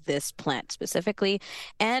to know this plant specifically.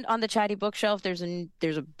 And on the chatty bookshelf, there's a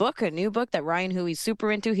new book that Ryan Huey's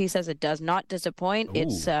super into. He says it does not disappoint. Ooh.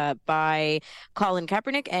 It's by Colin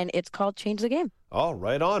Kaepernick, and it's called Change the Game. Oh,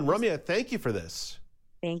 right on. Ramya, thank you for this.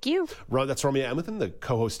 Thank you. That's Ramya Amuthan, the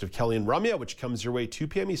co-host of Kelly and Ramya, which comes your way 2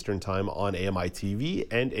 p.m. Eastern Time on AMI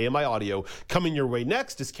TV and AMI Audio. Coming your way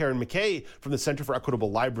next is Karen McKay from the Center for Equitable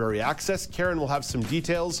Library Access. Karen will have some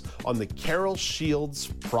details on the Carol Shields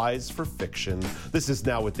Prize for Fiction. This is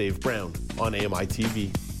Now with Dave Brown on AMI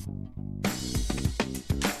TV.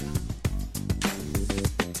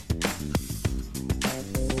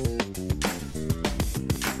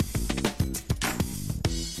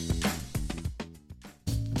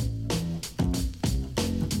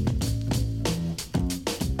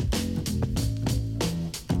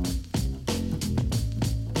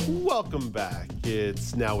 Welcome back.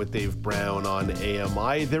 It's Now with Dave Brown on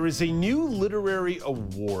AMI. There is a new literary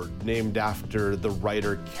award named after the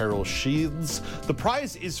writer Carol Shields. The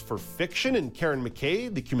prize is for fiction, and Karen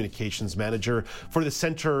McKay, the communications manager for the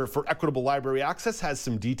Center for Equitable Library Access, has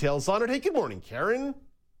some details on it. Hey, good morning, Karen.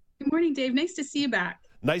 Good morning, Dave. Nice to see you back.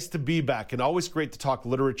 Nice to be back, and always great to talk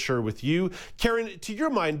literature with you. Karen, to your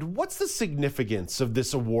mind, what's the significance of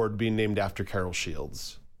this award being named after Carol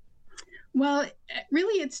Shields? Well,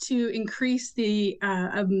 really, it's to increase the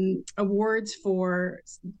awards for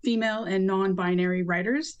female and non-binary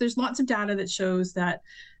writers. There's lots of data that shows that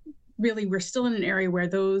really we're still in an area where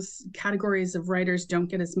those categories of writers don't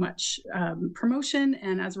get as much promotion,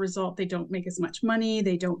 and as a result, they don't make as much money,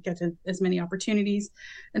 they don't get as many opportunities.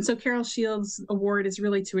 And so Carol Shields Award is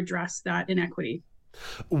really to address that inequity.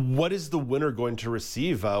 What is the winner going to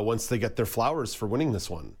receive once they get their flowers for winning this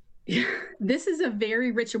one? This is a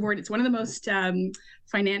very rich award. It's one of the most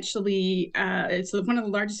financially, it's one of the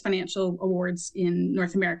largest financial awards in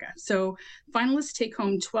North America. So finalists take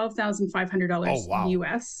home $12,500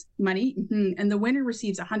 US money, and the winner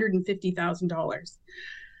receives $150,000.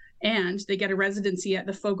 And they get a residency at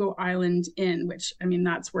the Fogo Island Inn, which, I mean,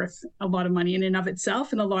 that's worth a lot of money in and of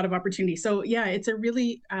itself and a lot of opportunity. So, yeah, it's a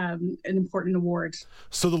really an important award.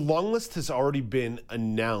 So the long list has already been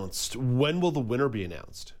announced. When will the winner be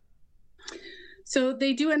announced? So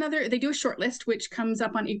they do a short list, which comes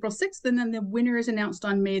up on April 6th, and then the winner is announced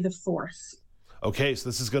on May the 4th. Okay, so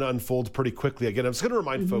this is going to unfold pretty quickly. Again, I'm just going to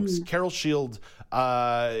remind folks, Carol Shield.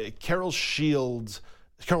 Wait,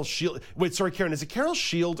 sorry, Karen, is it Carol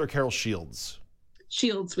Shield or Carol Shields?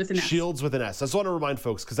 Shields with an S. Shields with an S. I just want to remind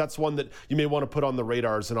folks, because that's one that you may want to put on the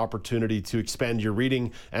radar as an opportunity to expand your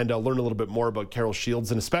reading and learn a little bit more about Carol Shields.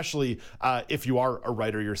 And especially if you are a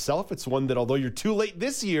writer yourself, it's one that, although you're too late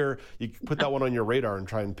this year, you can put that one on your radar and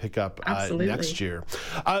try and pick up next year.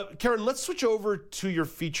 Karen, let's switch over to your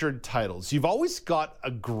featured titles. You've always got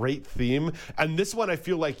a great theme, and this one I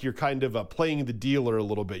feel like you're kind of playing the dealer a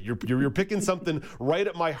little bit. You're picking something right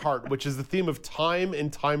at my heart, which is the theme of time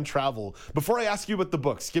and time travel. Before I ask you about the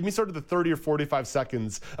books, give me sort of the 30 or 45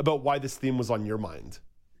 seconds about why this theme was on your mind.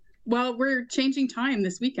 Well, we're changing time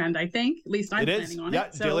this weekend, I think. At least I'm planning on it. Yeah,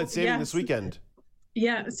 daylight saving this weekend.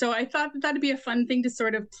 Yeah, so I thought that'd be a fun thing to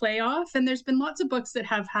sort of play off. And there's been lots of books that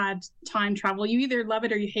have had time travel. You either love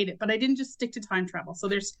it or you hate it, but I didn't just stick to time travel. So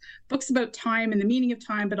there's books about time and the meaning of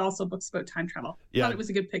time, but also books about time travel. Yeah. Thought it was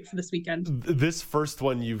a good pick for this weekend. This first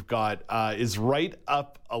one you've got is right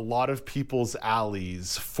up a lot of people's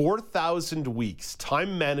alleys. 4,000 Weeks,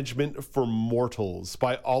 Time Management for Mortals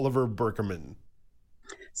by Oliver Burkeman.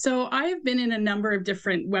 So I've been in a number of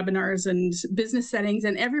different webinars and business settings,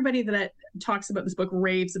 and everybody that talks about this book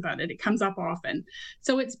raves about it. It comes up often.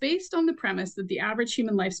 So it's based on the premise that the average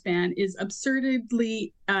human lifespan is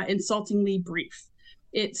absurdly, insultingly brief.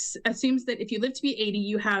 It assumes that if you live to be 80,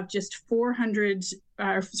 you have just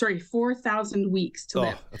 4,000 weeks to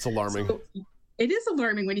live. That's alarming. So it is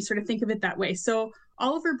alarming when you sort of think of it that way. So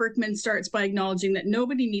Oliver Burkeman starts by acknowledging that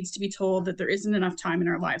nobody needs to be told that there isn't enough time in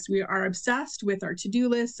our lives. We are obsessed with our to-do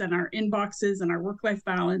lists and our inboxes and our work-life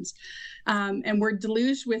balance. And we're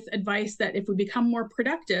deluged with advice that if we become more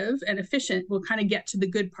productive and efficient, we'll kind of get to the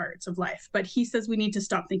good parts of life. But he says we need to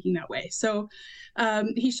stop thinking that way. So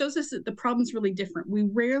he shows us that the problem's really different. We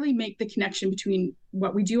rarely make the connection between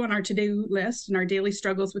what we do on our to-do list and our daily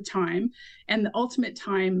struggles with time, and the ultimate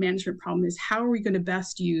time management problem is how are we going to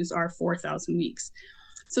best use our 4,000 weeks?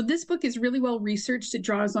 So this book is really well researched. It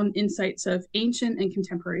draws on insights of ancient and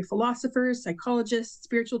contemporary philosophers, psychologists,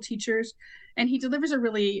 spiritual teachers, and he delivers a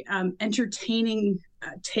really entertaining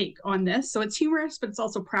take on this. So it's humorous, but it's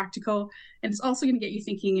also practical, and it's also going to get you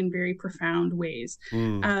thinking in very profound ways.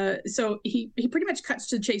 So he pretty much cuts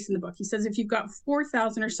to the chase in the book. He says, if you've got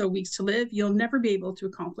 4,000 or so weeks to live, you'll never be able to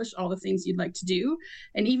accomplish all the things you'd like to do.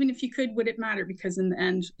 And even if you could, would it matter? Because in the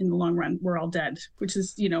end, in the long run, we're all dead, which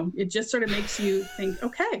is, it just sort of makes you think,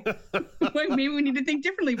 okay, maybe we need to think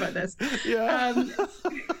differently about this. Yeah.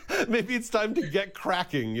 Maybe it's time to get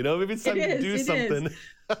cracking, maybe it's time to do something.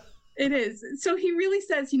 It is. So he really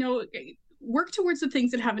says, work towards the things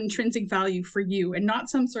that have intrinsic value for you and not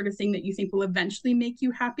some sort of thing that you think will eventually make you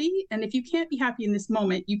happy. And if you can't be happy in this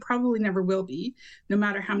moment, you probably never will be, no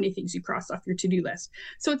matter how many things you cross off your to-do list.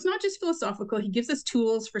 So it's not just philosophical. He gives us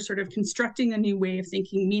tools for sort of constructing a new way of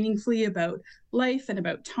thinking meaningfully about life and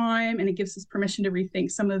about time. And it gives us permission to rethink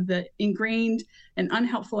some of the ingrained and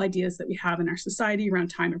unhelpful ideas that we have in our society around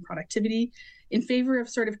time and productivity, in favor of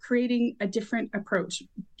sort of creating a different approach,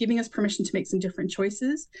 giving us permission to make some different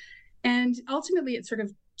choices. And ultimately, it sort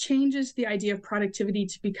of changes the idea of productivity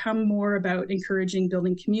to become more about encouraging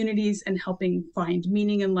building communities and helping find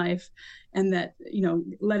meaning in life, and that,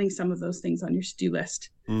 letting some of those things on your to-do list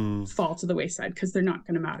fall to the wayside because they're not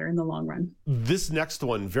going to matter in the long run. This next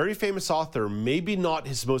one, very famous author, maybe not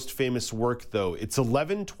his most famous work, though. It's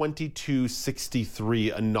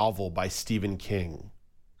 11/22/63, a novel by Stephen King.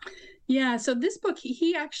 Yeah, so this book,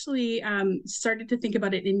 he actually started to think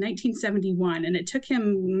about it in 1971, and it took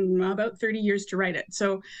him about 30 years to write it.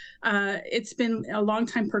 So it's been a long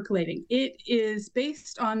time percolating. It is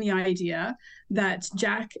based on the idea that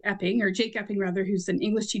Jake Epping, who's an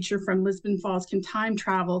English teacher from Lisbon Falls, can time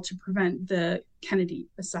travel to prevent the Kennedy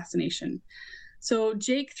assassination. So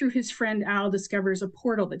Jake, through his friend Al, discovers a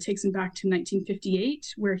portal that takes him back to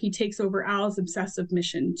 1958, where he takes over Al's obsessive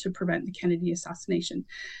mission to prevent the Kennedy assassination.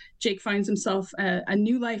 Jake finds himself a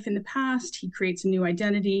new life in the past. He creates a new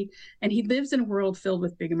identity, and he lives in a world filled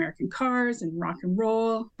with big American cars and rock and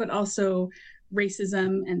roll, but also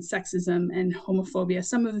racism and sexism and homophobia,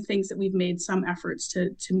 some of the things that we've made some efforts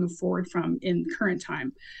to move forward from in current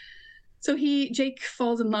time. So Jake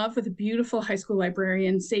falls in love with a beautiful high school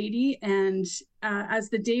librarian, Sadie, and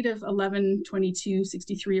as the date of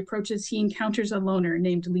 11/22/63 approaches, he encounters a loner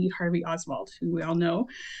named Lee Harvey Oswald, who we all know.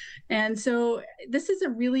 And so this is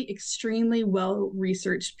a really extremely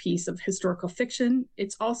well-researched piece of historical fiction.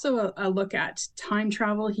 It's also a look at time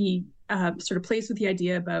travel. He sort of plays with the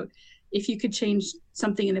idea about if you could change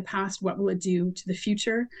something in the past, what will it do to the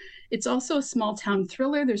future? It's also a small town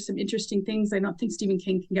thriller. There's some interesting things. I don't think Stephen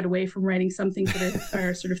King can get away from writing some things that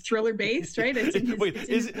are sort of thriller based, right? Is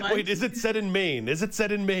it set in Maine? Is it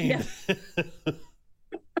set in Maine? Yeah.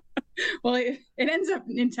 Well, it ends up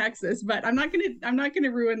in Texas, but I'm not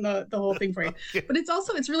gonna ruin the whole thing for you. But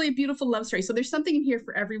it's really a beautiful love story. So there's something in here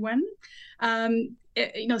for everyone.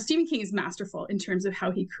 Stephen King is masterful in terms of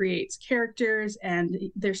how he creates characters, and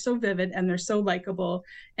they're so vivid and they're so likable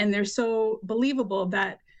and they're so believable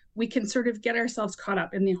that we can sort of get ourselves caught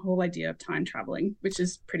up in the whole idea of time traveling, which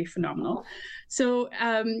is pretty phenomenal. So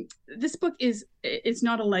this book is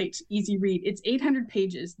not a light, easy read. It's 800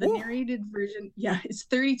 pages. The narrated version, it's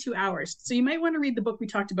 32 hours. So you might want to read the book we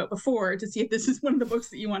talked about before to see if this is one of the books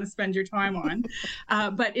that you want to spend your time on.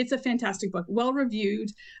 But it's a fantastic book, well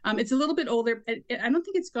reviewed. It's a little bit older. I don't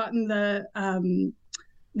think it's gotten the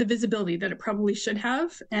visibility that it probably should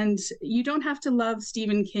have. And you don't have to love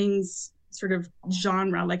Stephen King's sort of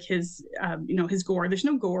genre, like his gore. There's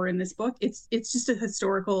no gore in this book. It's just a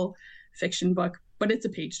historical fiction book, but it's a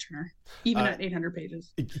page turner, even at 800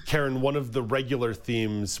 pages. Karen, one of the regular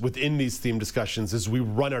themes within these theme discussions is we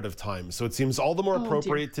run out of time. So it seems all the more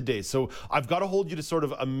appropriate today. So I've got to hold you to sort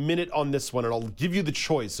of a minute on this one, and I'll give you the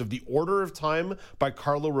choice of The Order of Time by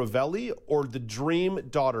Carlo Rovelli or The Dream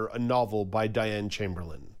Daughter, a novel by Diane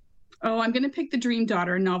Chamberlain. Oh, I'm going to pick The Dream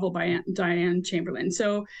Daughter, a novel by Diane Chamberlain.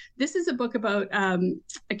 So this is a book about a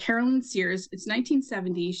Carolyn Sears. It's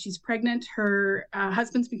 1970. She's pregnant. Her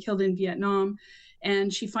husband's been killed in Vietnam,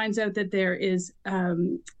 and she finds out that there is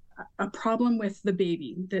a problem with the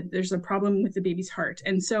baby, that there's a problem with the baby's heart.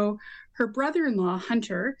 And so her brother-in-law,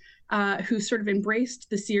 Hunter, who sort of embraced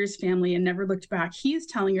the Sears family and never looked back, he is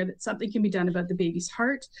telling her that something can be done about the baby's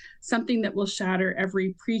heart, something that will shatter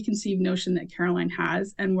every preconceived notion that Caroline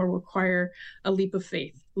has and will require a leap of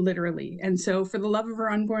faith, literally. And so for the love of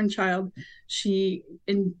her unborn child, she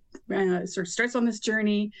sort of starts on this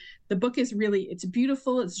journey. The book is it's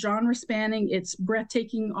beautiful, it's genre spanning, it's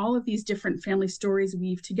breathtaking. All of these different family stories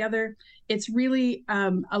weave together. It's really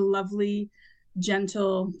a lovely,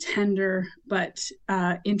 gentle, tender, but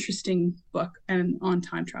interesting book and on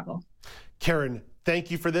time travel. Karen, thank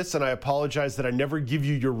you for this, and I apologize that I never give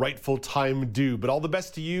you your rightful time due, but all the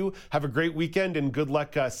best to you. Have a great weekend, and good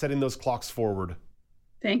luck setting those clocks forward.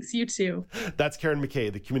 Thanks, you too. That's Karen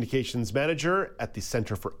McKay, the Communications Manager at the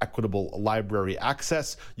Center for Equitable Library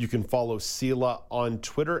Access. You can follow CELA on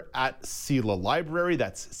Twitter at CELA Library.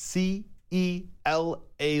 That's CELA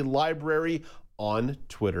Library on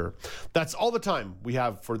Twitter. That's all the time we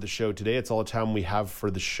have for the show today. It's all the time we have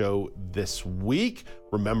for the show this week.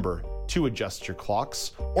 Remember to adjust your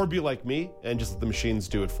clocks, or be like me and just let the machines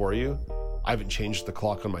do it for you. I haven't changed the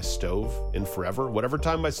clock on my stove in forever. Whatever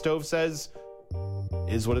time my stove says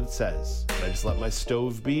is what it says. And I just let my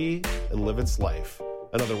stove be and live its life.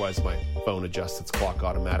 And otherwise, my phone adjusts its clock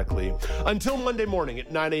automatically. Until Monday morning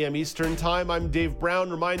at 9 a.m. Eastern Time, I'm Dave Brown,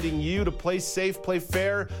 reminding you to play safe, play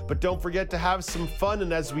fair, but don't forget to have some fun.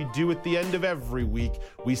 And as we do at the end of every week,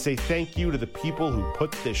 we say thank you to the people who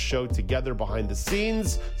put this show together behind the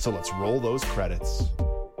scenes. So let's roll those credits.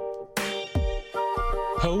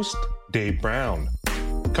 Host, Dave Brown.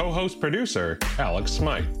 Co-host producer, Alex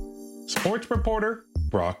Smythe. Sports reporter,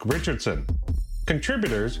 Brock Richardson.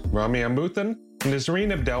 Contributors, Rami Amuthan and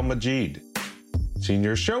Nazreen Abdel-Majid.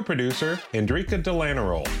 Senior show producer, Hendrika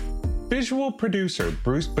Delanarol. Visual producer,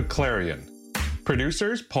 Bruce Baclarian.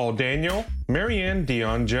 Producers, Paul Daniel, Marianne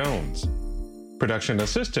Dion-Jones. Production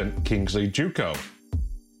assistant, Kingsley Juco.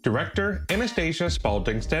 Director, Anastasia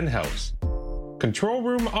Spalding-Stenhouse. Control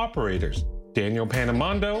room operators, Daniel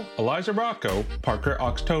Panamondo, Eliza Rocco, Parker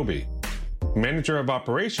Oxtoby. Manager of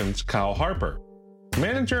Operations, Kyle Harper.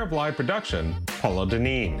 Manager of Live Production, Paula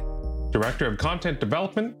Deneen. Director of Content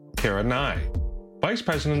Development, Kara Nye. Vice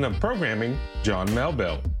President of Programming, John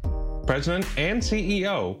Melville. President and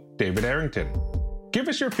CEO, David Arrington. Give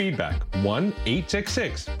us your feedback,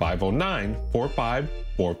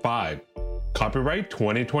 1-866-509-4545. Copyright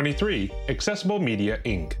 2023, Accessible Media,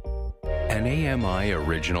 Inc. An AMI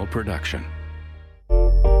original production.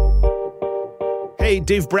 Hey,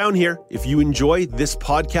 Dave Brown here. If you enjoy this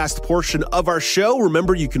podcast portion of our show,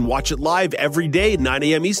 remember you can watch it live every day at 9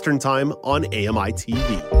 a.m. Eastern Time on AMI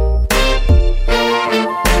TV.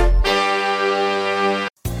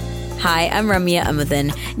 Hi, I'm Ramya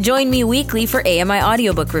Amuthan. Join me weekly for AMI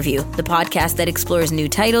Audiobook Review, the podcast that explores new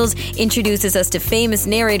titles, introduces us to famous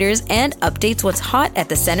narrators, and updates what's hot at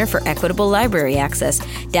the Center for Equitable Library Access.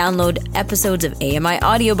 Download episodes of AMI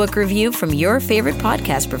Audiobook Review from your favorite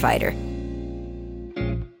podcast provider.